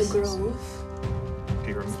What's this? The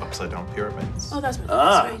Grove. upside down pyramids. Oh, that's what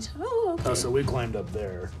Ah. that's right. Oh, okay. Oh, so we climbed up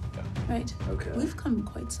there. Right. Okay. We've come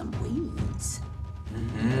quite some ways.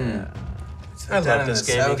 I love this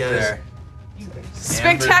game, you guys.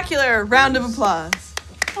 Spectacular round of applause.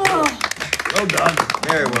 Oh, Well done.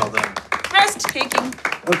 Very well done. first taking.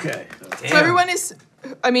 Okay. So everyone is,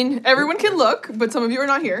 everyone can look, but some of you are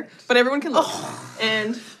not here, but everyone can look.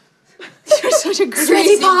 And you're such a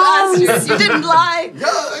crazy bastard. You didn't lie.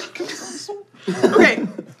 Okay,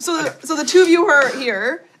 so the two of you who are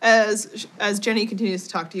here, as Jenny continues to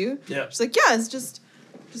talk to you, she's like, yeah, it's just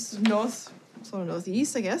sort of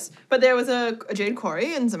northeast, I guess. But there was a jade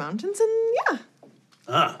quarry in the mountains, and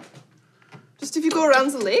yeah. Just if you go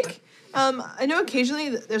around the lake, I know occasionally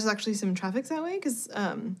there's actually some traffic that way, because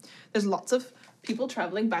there's lots of people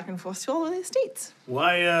traveling back and forth to all of the estates.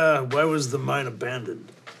 Why was the mine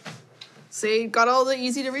abandoned? So they got all the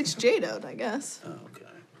easy-to-reach jade out, I guess. Oh, okay.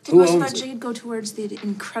 Did most of that jade go towards the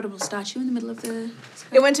incredible statue in the middle of the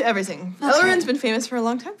square? It went to everything. Okay. Elurinn's been famous for a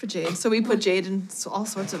long time for jade, so we put jade in all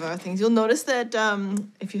sorts of other things. You'll notice that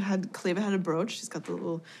if Kaleva had a brooch, she's got the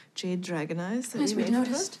little jade dragon eyes. That Nice, we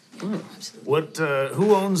noticed. Yeah, absolutely.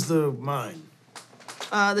 Who owns the mine?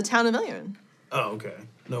 The town of Elurinn. Oh, okay.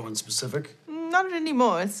 No one specific? Not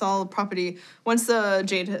anymore. It's all property. Once the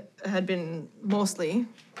jade had been mostly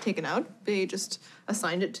taken out, they just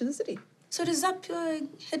assigned it to the city. So does Zap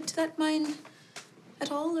head to that mine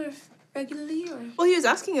at all, or regularly, or? Well, he was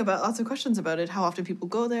asking about lots of questions about it. How often people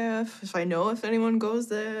go there? If I know if anyone goes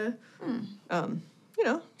there.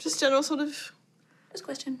 Just general sort of. Just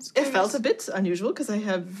questions. It felt a bit unusual because I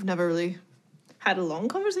have never really had a long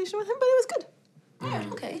conversation with him, but it was good. Yeah.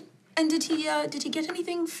 Okay. And did he get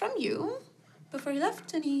anything from you before he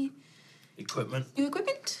left? Any equipment? New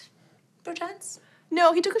equipment, perchance?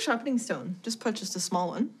 No, he took a sharpening stone. Just purchased a small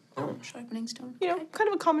one. Oh, sharpening stone. Kind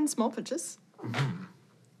of a common small purchase. Mm-hmm.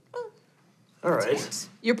 All right. Nice.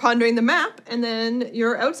 You're pondering the map, and then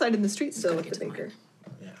you're outside in the street still with the baker.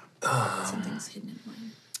 Yeah. Something's hidden in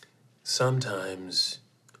mine. Sometimes,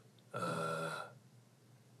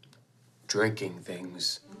 drinking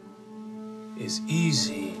things is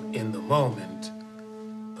easy in the moment,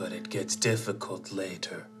 but it gets difficult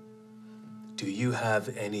later. Do you have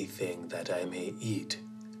anything that I may eat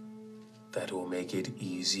that will make it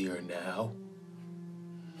easier now?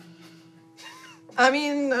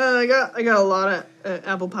 I got a lot of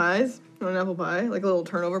apple pies. You want an apple pie? Like a little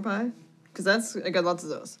turnover pie? Because I got lots of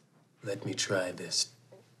those. Let me try this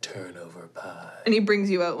turnover pie. And he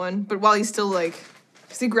brings you out one, but while he's still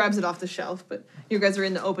because he grabs it off the shelf, but you guys are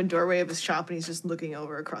in the open doorway of his shop, and he's just looking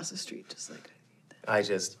over across the street, just like. I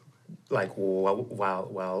just,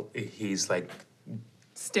 while he's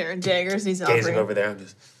staring daggers, he's gazing offering. over there, I'm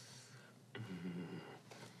just.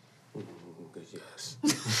 Yes.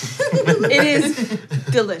 It is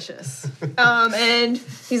delicious. And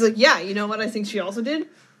he's like, yeah, you know what I think she also did?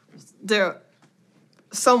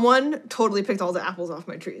 Someone totally picked all the apples off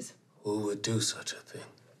my trees. Who would do such a thing?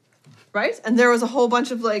 Right? And there was a whole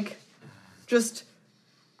bunch of I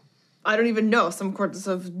don't even know, some sorts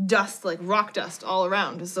of dust, rock dust all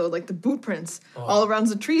around. So the boot prints all around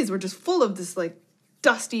the trees were just full of this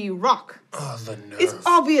dusty rock. Oh, the nerve. It's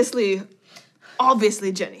obviously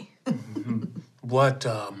Jenny. What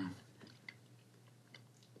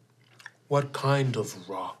kind of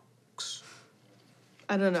rocks?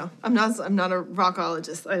 I don't know. I'm not a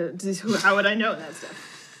rockologist. How would I know that stuff?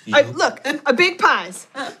 Look, a big pies.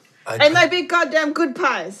 And my big goddamn good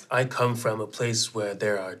pies. I come from a place where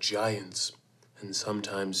there are giants, and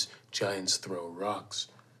sometimes giants throw rocks.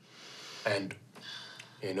 And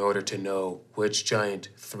in order to know which giant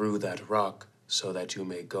threw that rock so that you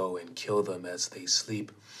may go and kill them as they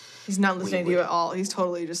sleep, he's not listening to you at all. He's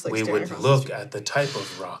totally just we staring would across look the street. at the type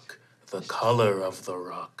of rock, the color of the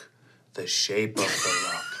rock, the shape of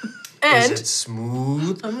the rock. And is it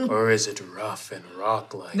smooth or is it rough and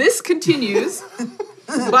rock-like? This continues,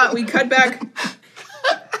 but we cut back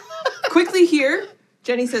quickly here.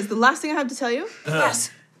 Jenny says, the last thing I have to tell you is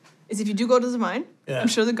if you do go to the mine, I'm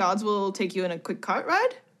sure the gods will take you in a quick cart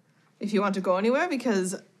ride if you want to go anywhere,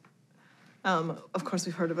 because of course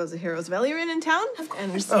we've heard about the heroes of Elurinn in town,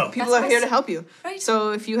 and people are here to help you. Right.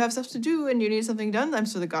 So if you have stuff to do and you need something done, I'm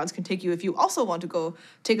sure the gods can take you if you also want to go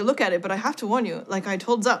take a look at it. But I have to warn you, like I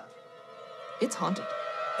told Zup, it's haunted.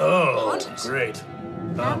 Oh, great.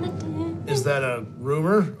 Is that a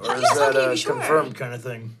rumor, or is that a confirmed kind of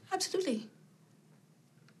thing? Absolutely.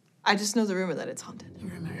 I just know the rumor that it's haunted.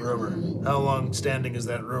 Rumor. How long standing is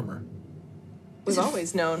that rumor? We've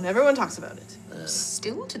always known. Everyone talks about it.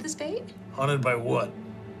 Still to this day? Haunted by what?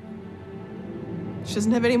 She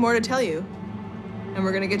doesn't have any more to tell you. And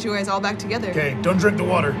we're gonna get you guys all back together. Okay, don't drink the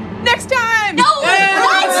water. Next time! No!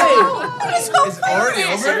 What? It's already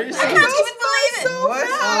over? I can't even believe it! So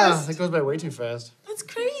fast. That goes by way too fast. That's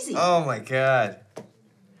crazy. Oh my god.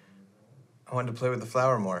 I wanted to play with the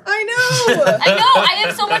flower more. I know. I know. I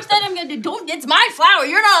have so much that I'm gonna do. It's my flower.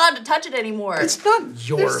 You're not allowed to touch it anymore. It's not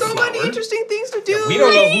your There's so flower. many interesting things to do. We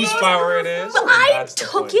don't know whose flower it is. But and I that's the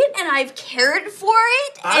took point. it and I've cared for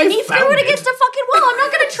it, I and he threw found it against a fucking wall. I'm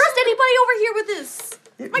not gonna trust anybody over here with this.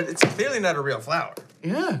 But it's clearly not a real flower.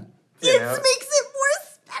 Yeah. You know? Makes